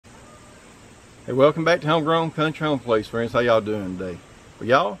Hey, welcome back to Homegrown Country Home Place, friends. How y'all doing today?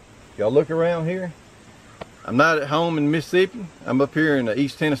 Well, y'all look around here. I'm not at home in Mississippi. I'm up here in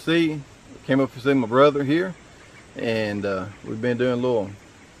East Tennessee. Came up to see my brother here, and we've been doing a little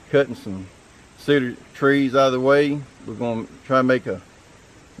cutting some cedar trees out of the way. We're going to try and make up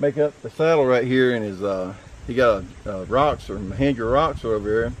the saddle right here, and he got a Roxer, Mahindra Roxer over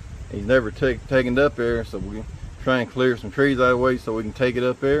there. He's never taken it up there, so we're trying to clear some trees out of the way so we can take it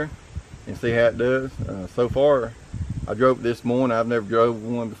up there and see how it does. So far, I drove it this morning. I've never drove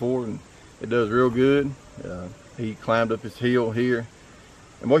one before, and it does real good. He climbed up his hill here.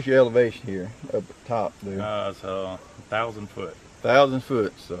 And what's your elevation here up at the top there? It's 1,000 foot. 1,000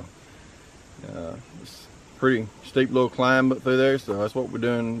 foot. So it's a pretty steep little climb up through there. So that's what we're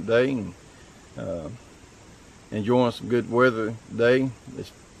doing today, and enjoying some good weather today.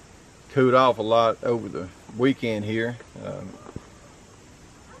 It's cooled off a lot over the weekend here.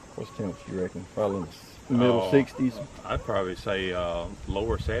 What's the temperature you reckon? Probably in the middle 60s. I'd probably say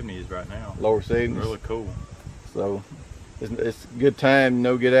lower 70s right now. Lower 70s. Really cool. So it's a good time,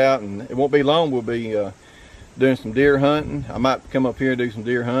 get out, and it won't be long. We'll be doing some deer hunting. I might come up here and do some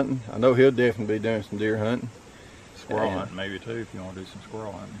deer hunting. I know he'll definitely be doing some deer hunting. Squirrel hunting maybe too, if you want to do some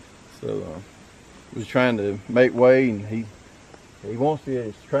squirrel hunting. So we're trying to make way, and he wants to get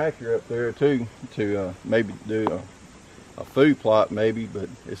his tractor up there too to maybe do a food plot maybe, but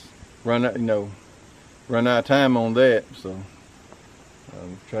it's run out of time on that. So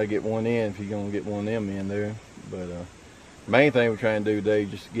try to get one in if you're gonna get one of them in there. But main thing we're trying to do today is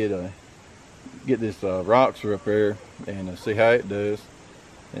just get this Roxer up there and see how it does,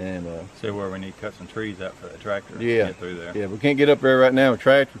 and see where we need to cut some trees out for that tractor to yeah, get through there. Yeah, we can't get up there right now with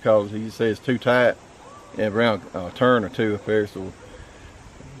tractor because he says it's too tight and around a turn or two up there. So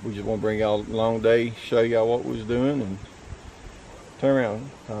we just want to bring y'all along today, show y'all what we was doing, and turn around.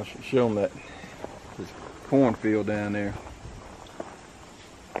 I'll show them this cornfield down there.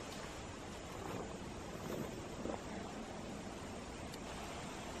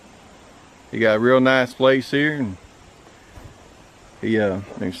 He got a real nice place here, and he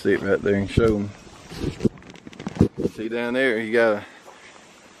let me sit right there and show him. See down there, he got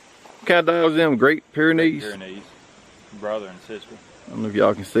what kind of dogs them? Great Pyrenees? Pyrenees, brother and sister. I don't know if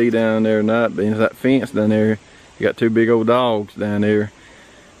y'all can see down there or not, but in that fence down there, you got two big old dogs down there.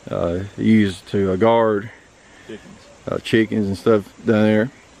 Used to guard chickens and stuff down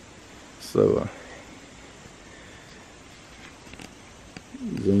there. So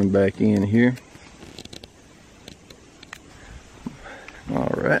zooming back in here.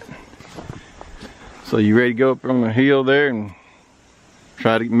 All right. So you ready to go up on the hill there and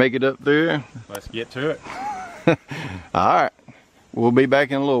try to make it up there? Let's get to it. All right. We'll be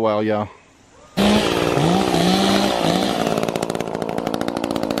back in a little while, y'all.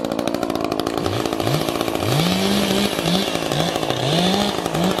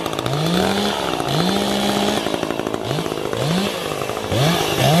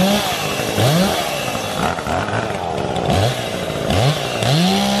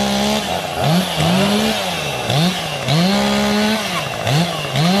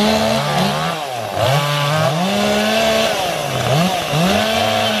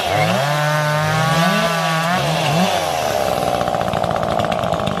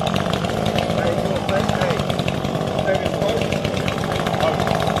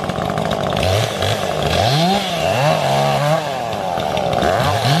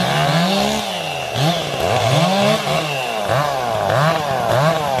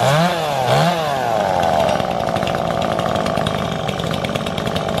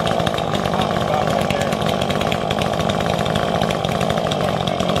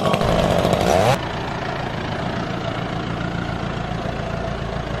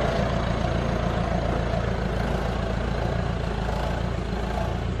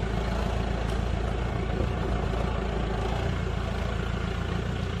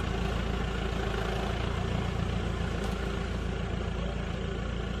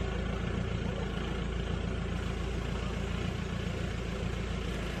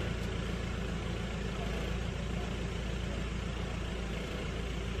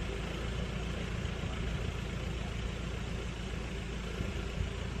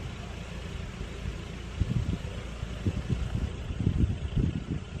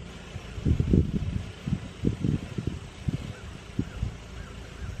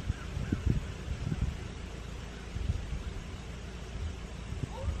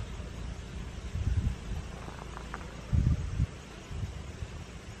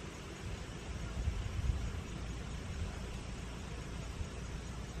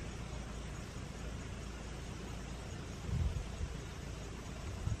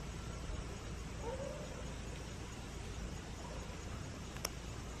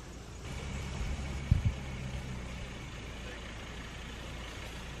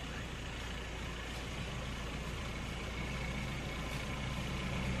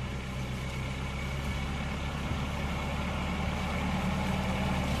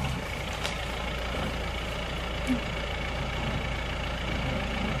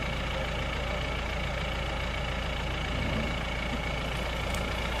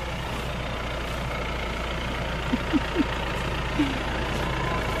 you.